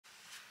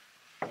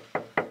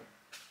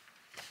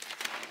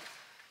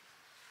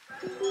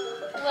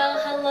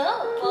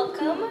Hello,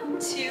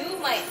 welcome to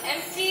my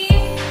empty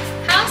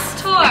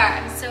house tour.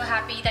 I'm so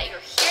happy that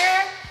you're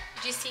here.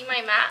 Did you see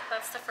my mat?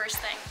 That's the first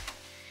thing.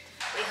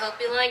 We hope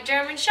you like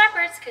German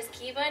Shepherds because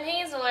Kiba and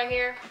Hazel are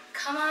here.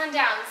 Come on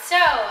down. So,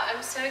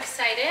 I'm so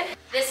excited.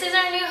 This is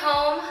our new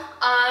home.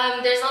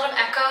 There's a lot of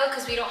echo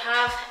because we don't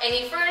have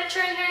any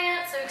furniture in here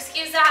yet, so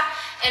excuse that.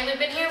 And we've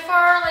been here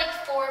for like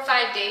 4 or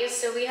 5 days,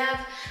 so we have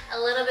a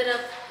little bit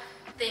of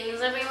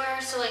things everywhere,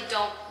 so like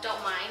don't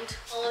mind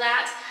all of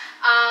that.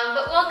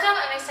 But welcome,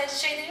 I'm excited to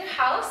show you the new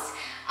house.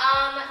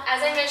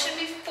 As I mentioned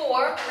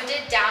before, we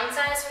did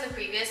downsize from the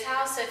previous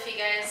house, so if you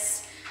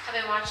guys have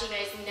been watching, you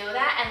guys know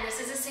that. And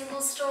this is a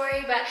single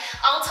story, but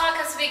I'll talk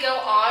as we go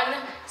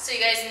on so you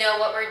guys know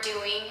what we're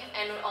doing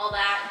and all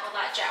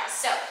that jazz.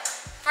 So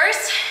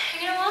first,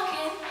 you're gonna walk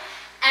in,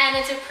 and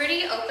it's a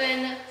pretty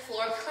open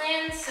floor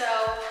plan, so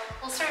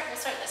we'll start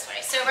this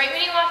way. So right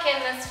when you walk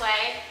in this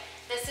way,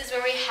 this is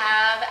where we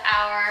have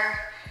our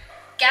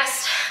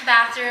guest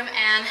bathroom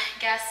and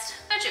guest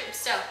bedroom.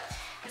 So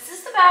this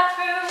is the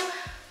bathroom.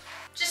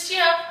 Just, you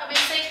know, a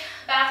basic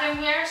bathroom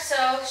here.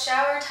 So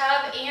shower,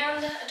 tub,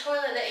 and a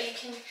toilet that you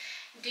can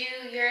do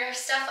your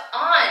stuff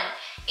on.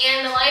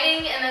 And the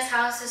lighting in this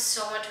house is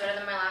so much better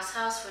than my last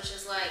house, which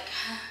is like,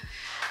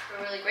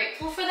 we're really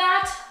grateful for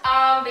that.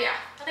 But yeah,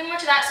 nothing more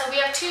to that. So we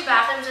have 2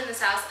 bathrooms in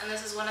this house, and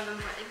this is one of them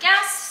for the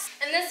guests.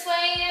 And this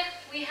way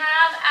we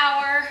have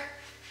our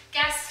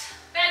guest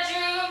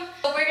bedroom.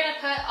 So we're gonna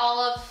put all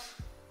of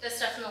the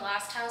stuff in the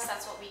last house.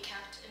 That's what we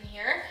kept in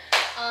here.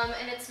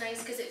 And it's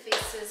nice because it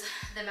faces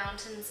the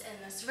mountains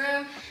in this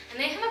room. And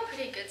they have a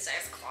pretty good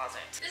sized closet.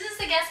 This is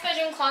the guest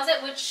bedroom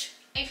closet, which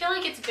I feel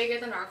like it's bigger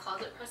than our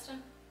closet,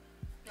 Preston.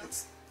 No?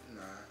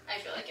 Nah. I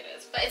feel like it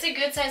is. But it's a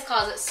good sized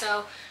closet,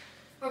 so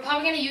we're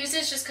probably gonna use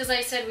this just because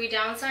I said we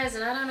downsized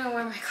and I don't know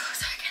where my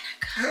clothes are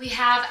gonna go. We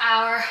have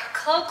our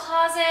cloak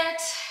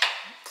closet.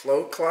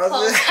 Cloak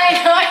closet?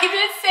 I know, I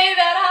did say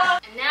that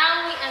out. And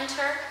now we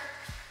enter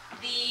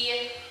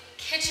the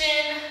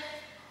kitchen,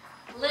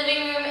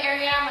 living room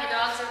area. My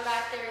dogs are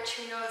back there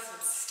chewing on some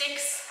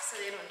sticks so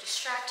they don't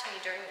distract me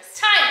during this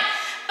time.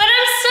 But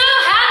I'm so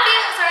happy,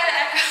 sorry the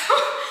echo.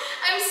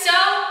 I'm so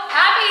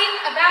happy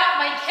about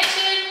my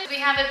kitchen. We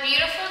have a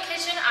beautiful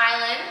kitchen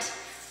island.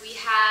 We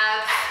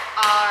have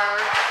our,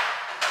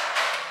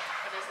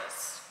 what is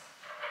this?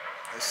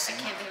 I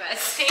can't think about a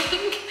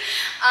sink.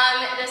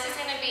 This is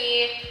gonna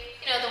be,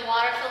 you know, the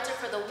water filter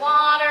for the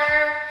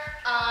water.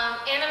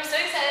 And I'm so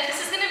excited. This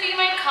is gonna be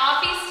my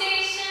coffee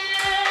station.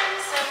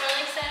 So I'm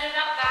really excited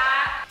about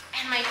that.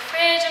 And my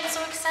fridge, I'm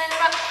so excited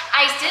about.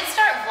 I did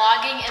start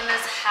vlogging in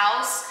this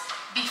house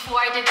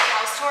before I did the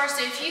house tour.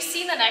 So if you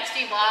see the next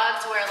few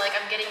vlogs where like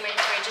I'm getting my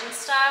fridge and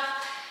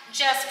stuff,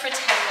 just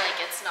pretend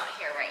like it's not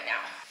here right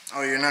now.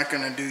 Oh, you're not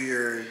gonna do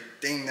your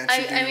thing that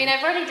you do? I mean,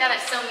 I've already done it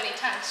so many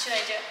times. Should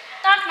I do it?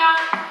 Knock, knock.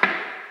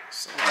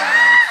 So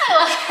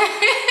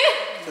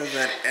does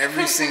that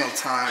every single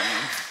time.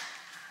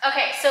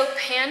 Okay, so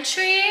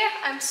pantry,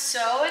 I'm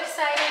so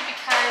excited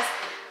because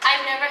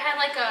I've never had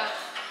like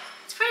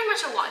it's pretty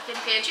much a walk-in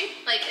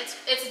pantry. Like it's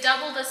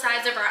double the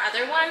size of our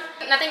other one.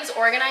 Nothing's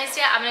organized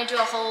yet. I'm gonna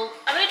do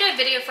a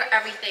video for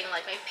everything,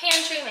 like my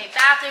pantry, my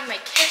bathroom,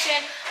 my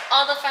kitchen,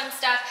 all the fun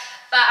stuff.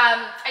 But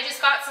I just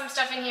got some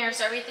stuff in here,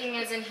 so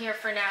everything is in here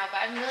for now.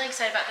 But I'm really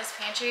excited about this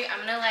pantry. I'm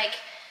gonna like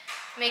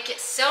make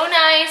it so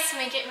nice,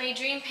 make it my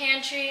dream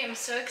pantry. I'm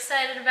so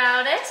excited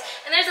about it.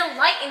 And there's a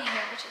light in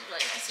here, which is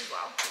really nice as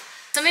well.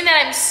 Something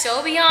that I'm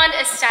so beyond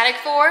ecstatic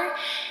for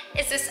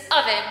is this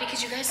oven,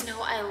 because you guys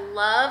know I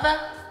love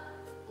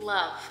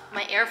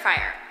my air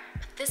fryer.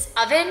 But this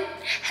oven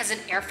has an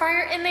air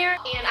fryer in there,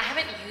 and I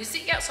haven't used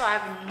it yet, so I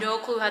have no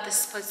clue how this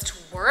is supposed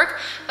to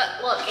work.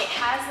 But look, it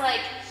has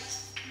like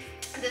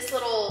this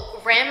little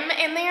rim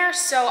in there,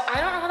 so I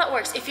don't know how that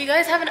works. If you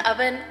guys have an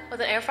oven with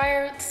an air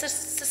fryer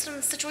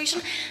system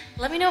situation,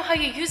 let me know how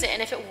you use it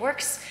and if it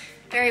works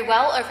very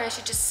well, or if I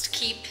should just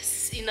keep,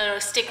 you know,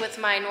 stick with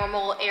my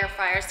normal air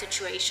fryer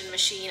situation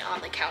machine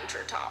on the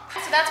countertop.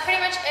 So that's pretty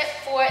much it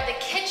for the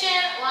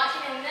kitchen.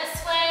 Walking in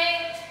this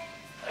way,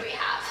 what do we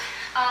have?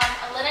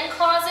 A linen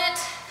closet.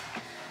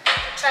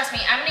 Trust me,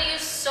 I'm gonna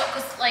use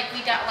because like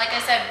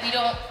I said, we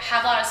don't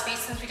have a lot of space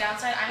since we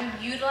downsized. I'm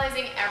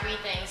utilizing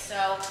everything,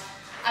 so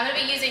I'm gonna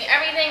be using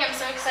everything. I'm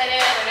so excited,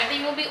 and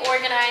everything will be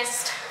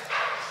organized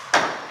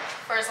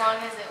for as long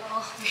as it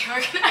will be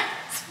organized.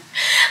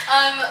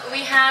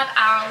 We have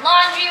our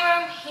laundry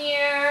room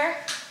here.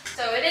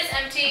 So it is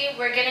empty.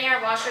 We're getting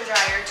our washer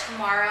dryer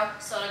tomorrow,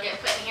 so it'll get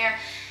put in here.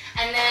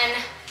 And then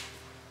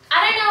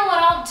I don't know what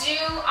I'll do.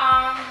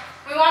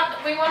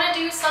 We want to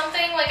do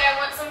something like I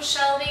want some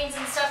shelvings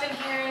and stuff in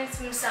here and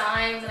some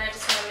signs, and I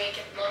just want to make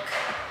it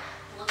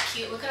look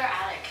cute. Look at our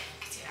attic.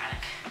 See our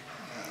attic.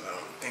 I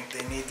don't think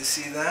they need to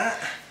see that.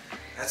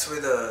 That's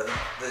where the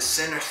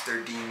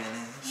sinister demon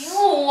is.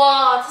 Ew,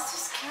 this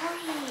is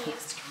scary.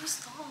 Scary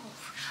stuff.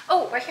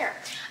 Oh, right here.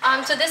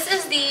 So this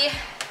is the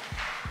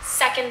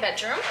second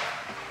bedroom.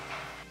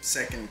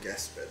 Second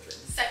guest bedroom.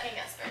 Second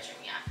guest bedroom,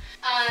 yeah.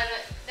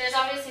 There's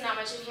obviously not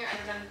much in here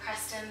other than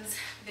Preston's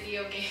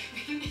video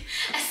gaming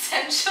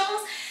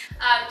essentials.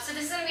 So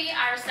this is gonna be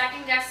our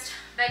second guest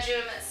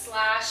bedroom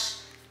slash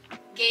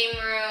game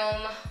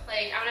room.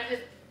 Like, I'm gonna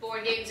put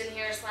board games in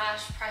here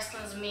slash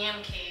Preston's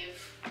man cave.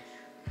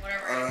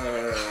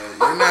 Whatever.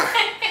 You're not.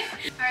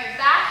 Alright,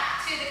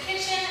 back to the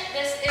kitchen.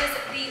 This is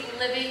the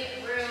living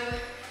room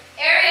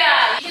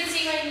area. You can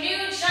see my new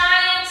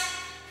giant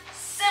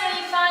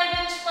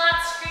 75-inch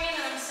flat screen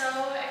that I'm so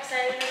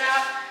excited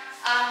about.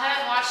 I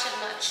haven't watched it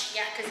much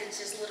yet because it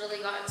just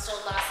literally got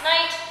installed last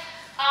night.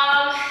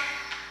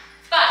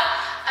 But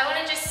I want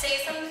to just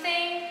say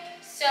something.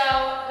 So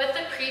with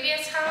the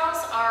previous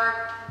house,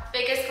 our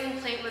biggest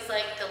complaint was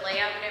like the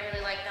layout. We didn't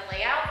really like the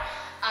layout.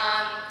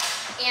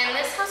 And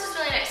this house is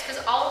really nice because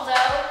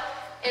although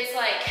it's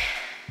like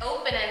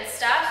open and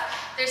stuff,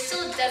 there's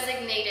still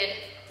designated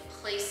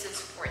places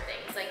for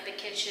things like the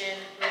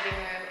kitchen, living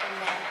room, and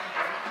then we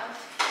have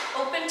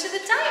open to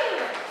the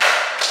dining room.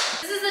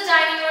 This is the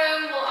dining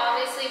room. We'll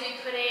obviously be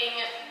putting,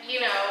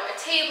 you know, a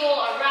table,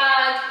 a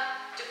rug,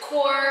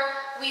 decor.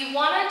 We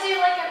want to do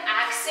like an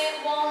accent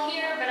wall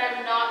here, but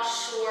I'm not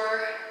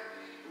sure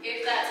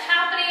if that's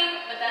happening,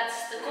 but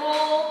that's the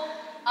goal.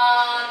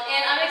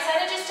 And I'm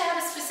excited just to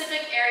have a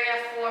specific area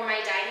for my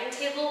dining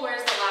table,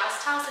 whereas the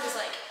last house it was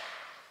like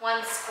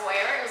one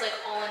square. It was like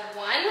all in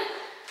one.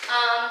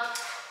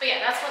 But yeah,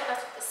 that's what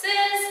this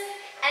is.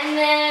 And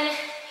then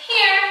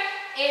here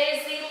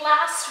is the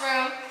last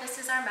room. This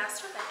is our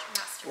master bedroom.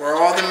 Where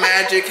all the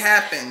magic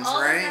happens, all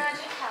right? All the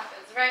magic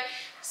happens, right?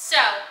 So,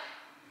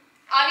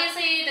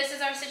 obviously this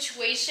is our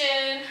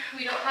situation.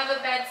 We don't have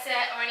a bed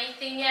set or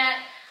anything yet.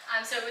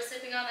 So we're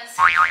sleeping on this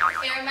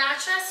air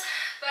mattress.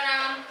 But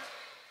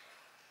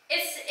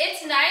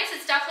it's nice.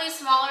 It's definitely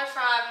smaller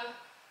from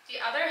the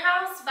other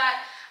house, but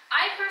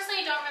I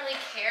personally don't really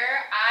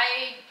care.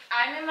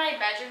 I'm in my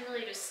bedroom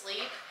really to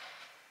sleep.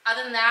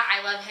 Other than that,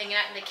 I love hanging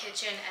out in the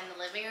kitchen and the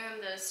living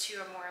room. Those two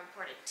are more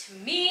important to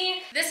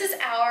me. This is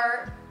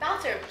our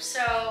bathroom.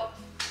 So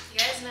you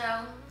guys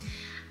know,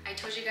 I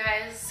told you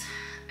guys,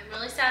 I'm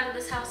really sad that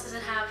this house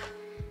doesn't have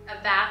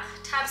a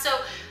bathtub. So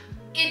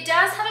it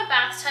does have a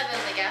bathtub in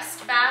the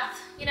guest bath,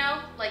 you know,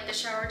 like the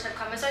shower tub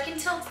common, so I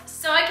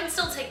can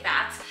still take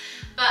baths.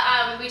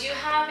 But we do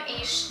have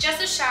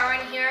just a shower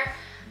in here,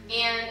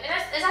 and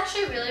it's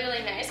actually really,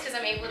 really nice because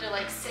I'm able to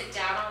like sit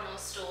down on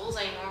those stools.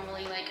 I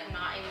normally like I'm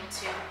not able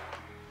to.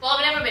 Well,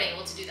 I've never been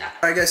able to do that.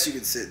 I guess you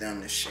could sit down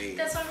in the shade.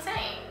 That's what I'm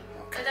saying.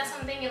 Okay. But that's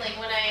what I'm thinking. Like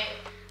when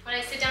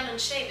I sit down in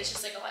shade, it's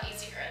just like a lot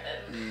easier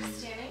than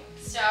standing.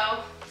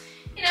 So,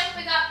 you know,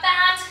 we got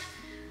that.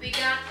 We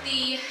got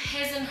the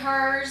his and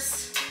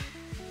hers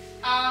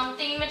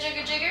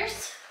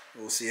thingamajigger-jiggers.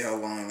 We'll see how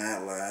long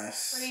that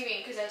lasts. What do you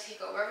mean? Because I take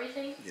over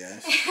everything?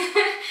 Yes.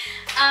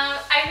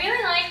 I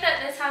really like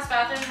that this house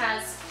bathroom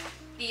has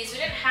these. We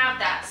didn't have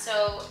that,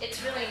 so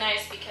it's really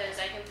nice because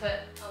I can put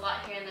a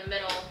lot here in the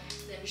middle,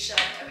 then shove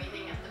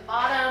everything at the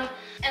bottom.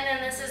 And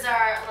then this is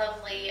our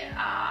lovely,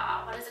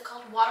 what is it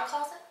called? Water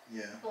closet?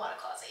 Yeah. Water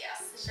closet,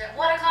 yes. This is our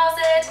water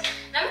closet.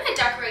 And I'm gonna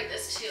decorate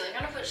this too. Like,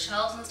 I'm gonna put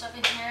shelves and stuff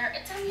in here.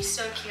 It's gonna be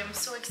so cute. I'm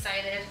so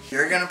excited.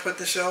 You're gonna put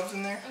the shelves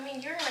in there? I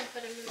mean, you're gonna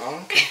put them in there.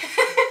 Oh, okay.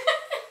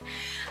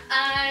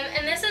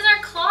 And this is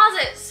our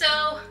closet.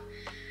 So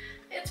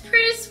it's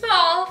pretty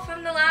small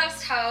from the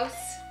last house.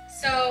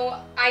 So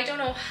I don't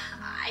know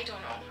how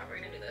we're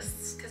gonna do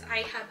this because I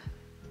have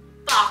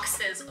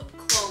boxes of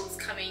clothes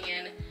coming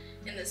in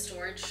the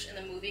storage in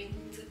the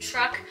moving food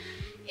truck,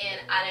 and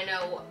I don't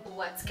know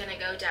what's gonna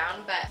go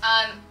down, but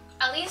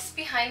at least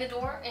behind the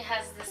door it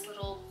has this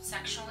little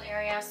sectional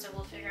area, so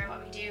we'll figure out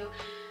what we do.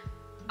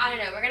 I don't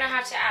know, we're gonna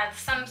have to add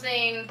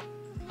something,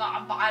 but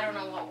I don't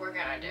know what we're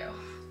gonna do.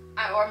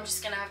 Or I'm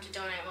just gonna have to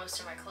donate most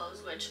of my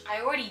clothes, which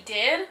I already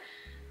did,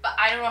 but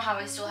I don't know how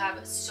I still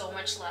have so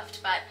much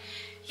left. But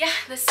yeah,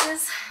 this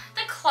is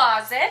the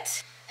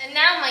closet. And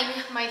now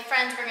my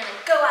friends are gonna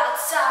go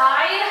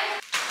outside.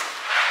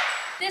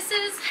 This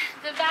is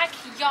the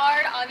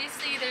backyard.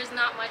 Obviously there's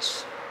not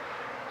much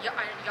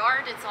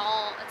yard, it's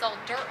all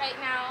dirt right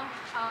now.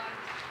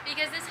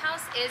 Because this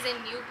house is a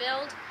new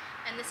build,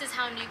 and this is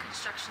how new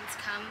constructions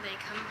come. They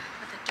come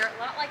with a dirt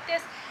lot like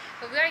this.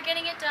 But we are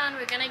getting it done.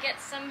 We're gonna get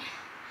some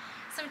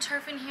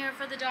turf in here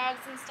for the dogs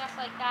and stuff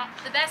like that.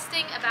 The best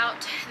thing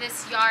about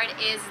this yard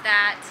is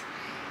that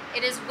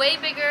it is way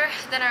bigger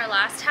than our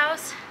last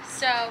house.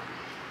 So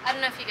I don't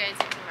know if you guys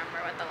even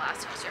remember what the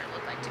last house yard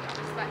looked like, to be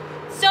honest, but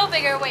so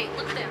bigger. Wait,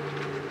 look at them.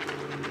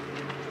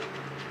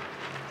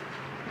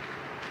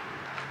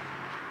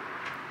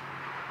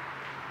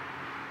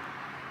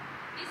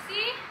 You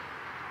see?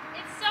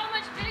 It's so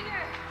much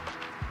bigger.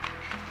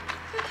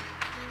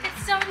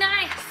 It's so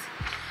nice.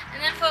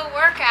 And then for a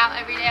workout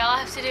every day, all I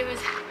have to do is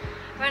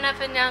run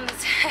up and down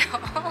this hill.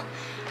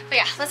 But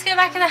yeah, let's get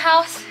back in the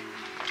house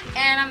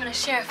and I'm gonna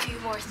share a few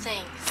more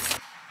things.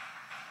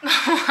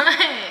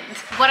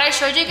 What I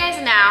showed you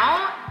guys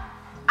now,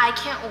 I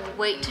can't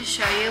wait to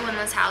show you when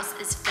this house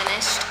is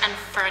finished and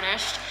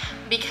furnished,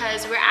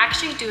 because we're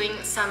actually doing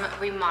some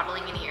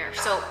remodeling in here.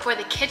 So for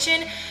the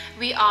kitchen,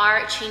 we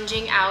are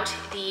changing out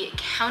the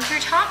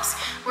countertops.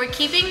 We're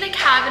keeping the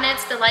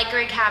cabinets, the light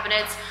gray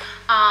cabinets,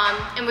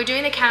 and we're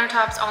doing the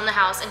countertops on the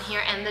house in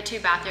here and the 2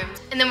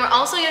 bathrooms. And then we're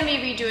also gonna be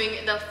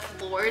redoing the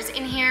floors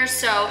in here.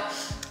 So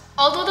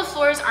although the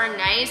floors are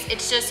nice,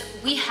 it's just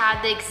we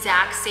had the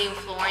exact same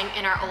flooring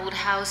in our old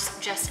house,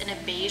 just in a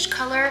beige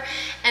color.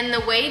 And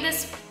the way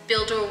this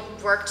builder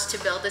worked to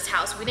build this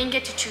house, we didn't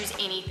get to choose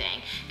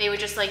anything. They were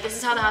just like, this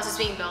is how the house is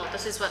being built,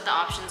 this is what the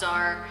options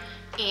are.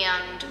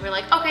 And we're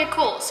like, okay,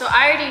 cool. So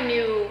I already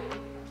knew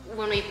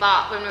when we were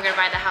gonna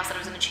buy the house that I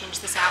was gonna change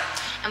this out.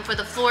 And for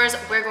the floors,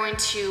 we're going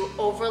to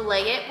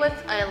overlay it with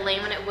a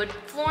laminate wood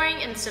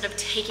flooring instead of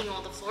taking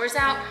all the floors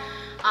out,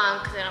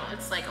 because I know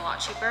it's like a lot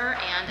cheaper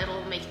and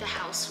it'll make the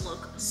house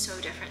look so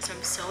different. So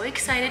I'm so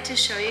excited to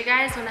show you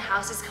guys when the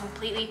house is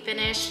completely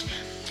finished,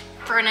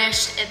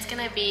 furnished. It's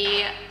gonna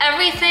be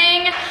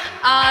everything.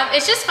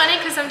 It's just funny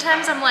because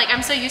sometimes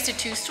I'm so used to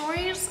 2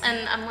 stories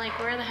and I'm like,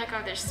 where the heck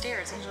are there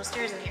stairs? There's no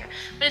stairs in here.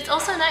 But it's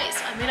also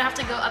nice. I'm gonna have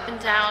to go up and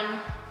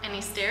down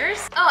any stairs.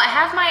 Oh, I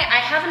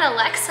have an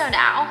Alexa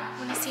now.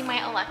 When you see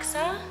my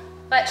Alexa,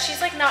 but she's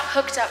like not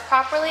hooked up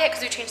properly yet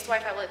because we changed the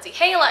Wi-Fi. Let's see.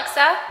 Hey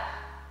Alexa.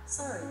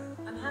 Sorry,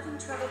 I'm having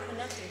trouble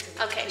connecting to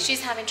the Okay, she's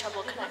having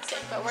trouble connecting,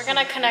 but we're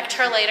gonna connect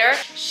her later.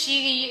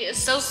 She is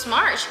so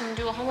smart. She can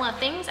do a whole lot of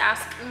things.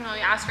 Ask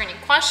her any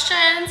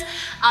questions.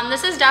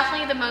 This is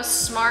definitely the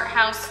most smart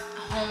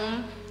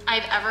home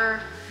I've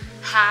ever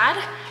had.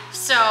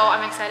 So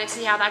I'm excited to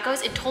see how that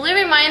goes. It totally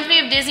reminds me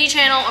of Disney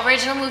Channel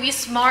original movie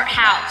Smart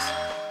House.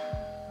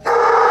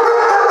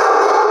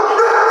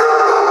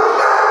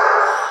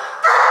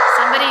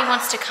 Somebody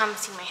wants to come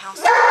see my house.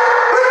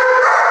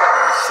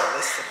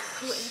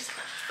 Who is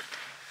that?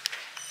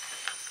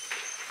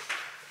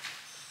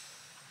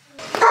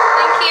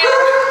 Thank you.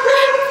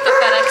 The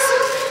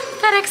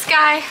FedEx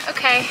guy.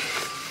 Okay.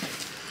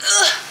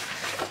 Ugh.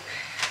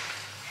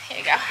 Here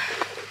you go.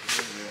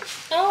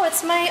 Oh,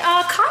 it's my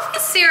coffee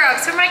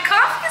syrups for my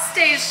coffee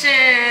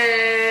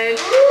station.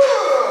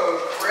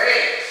 Ooh,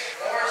 great.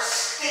 More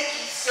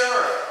sticky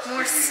syrup.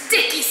 More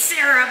sticky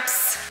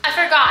syrups. I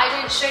forgot, I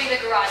didn't show you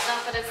the garage.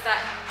 Not that it's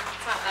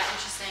not that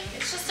interesting.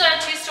 It's just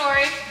a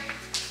 2-story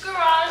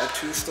garage. A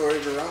 2-story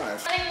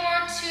garage. Nothing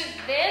more to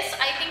this.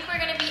 I think we're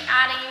gonna be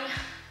adding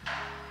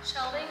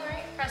shelving,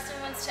 right? Preston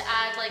wants to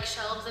add like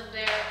shelves up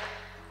there.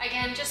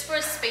 Again, just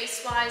for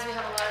space-wise, we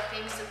have a lot of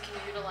things that we can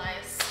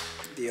utilize.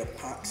 The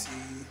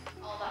epoxy.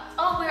 All that.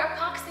 Oh, we're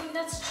epoxying,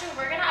 that's true.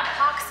 We're gonna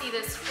epoxy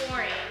this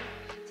flooring.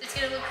 So it's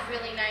gonna look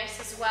really nice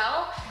as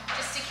well,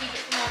 just to keep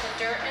it from all the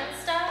dirt and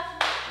stuff.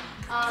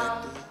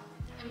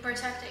 And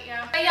protect it,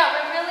 yeah. But yeah,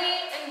 we're really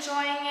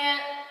enjoying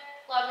it,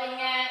 loving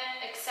it,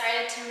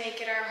 excited to make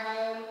it our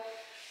home.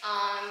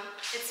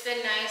 It's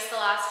been nice the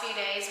last few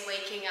days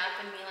waking up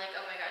and being like,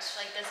 oh my gosh,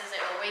 like this is it,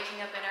 we're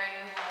waking up in our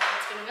new home.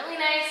 It's been really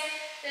nice.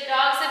 The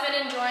dogs have been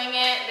enjoying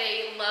it.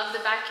 They love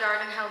the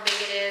backyard and how big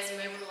it is, and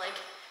we're able to like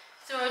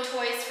throw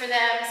toys for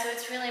them, so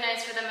it's really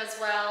nice for them as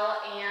well.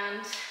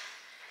 And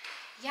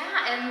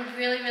yeah, I'm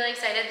really, really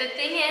excited. The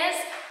thing is,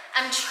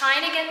 I'm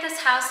trying to get this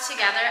house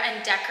together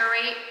and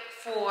decorate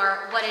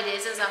for what it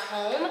is as a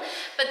home,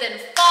 but then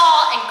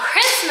fall and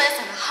Christmas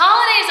and the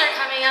holidays are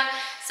coming up,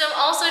 so I'm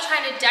also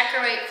trying to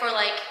decorate for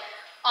like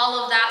all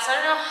of that. So I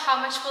don't know how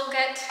much we'll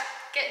get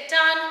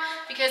done,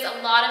 because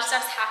a lot of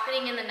stuff's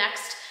happening in the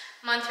next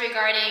month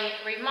regarding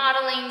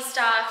remodeling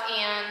stuff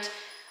and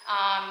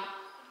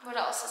what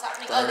else is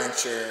happening?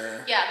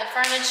 Furniture. Yeah, the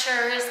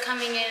furniture is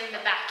coming in,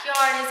 the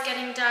backyard is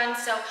getting done.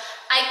 So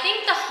I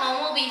think the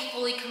home will be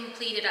fully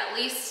completed at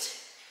least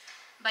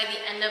by the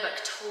end of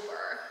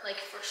October.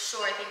 Like for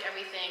sure, I think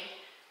everything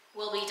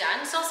will be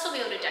done. So I'll still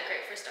be able to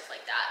decorate for stuff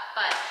like that.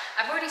 But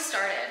I've already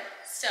started,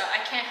 so I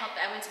can't help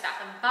it. I went to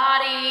Bath &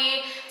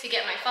 Body to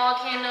get my fall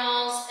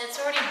candles. It's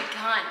already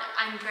begun.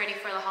 I'm ready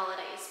for the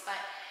holidays, but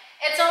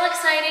it's all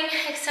exciting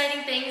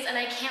things, and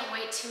I can't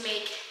wait to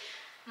make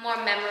more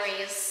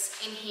memories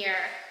in here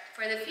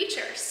for the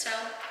future. So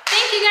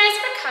thank you guys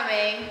for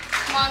coming.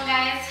 Come on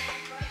guys,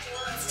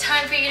 it's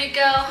time for you to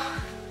go.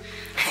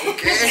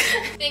 Okay.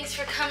 Thanks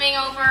for coming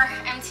over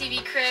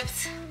MTV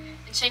Cribs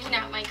and checking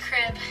out my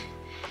crib.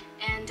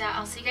 And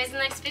I'll see you guys in the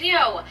next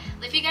video.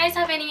 If you guys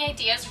have any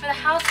ideas for the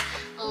house,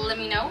 let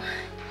me know.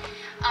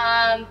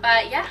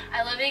 But yeah,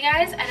 I love you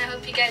guys, and I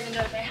hope you guys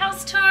enjoyed my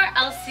house tour.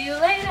 I'll see you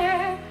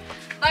later.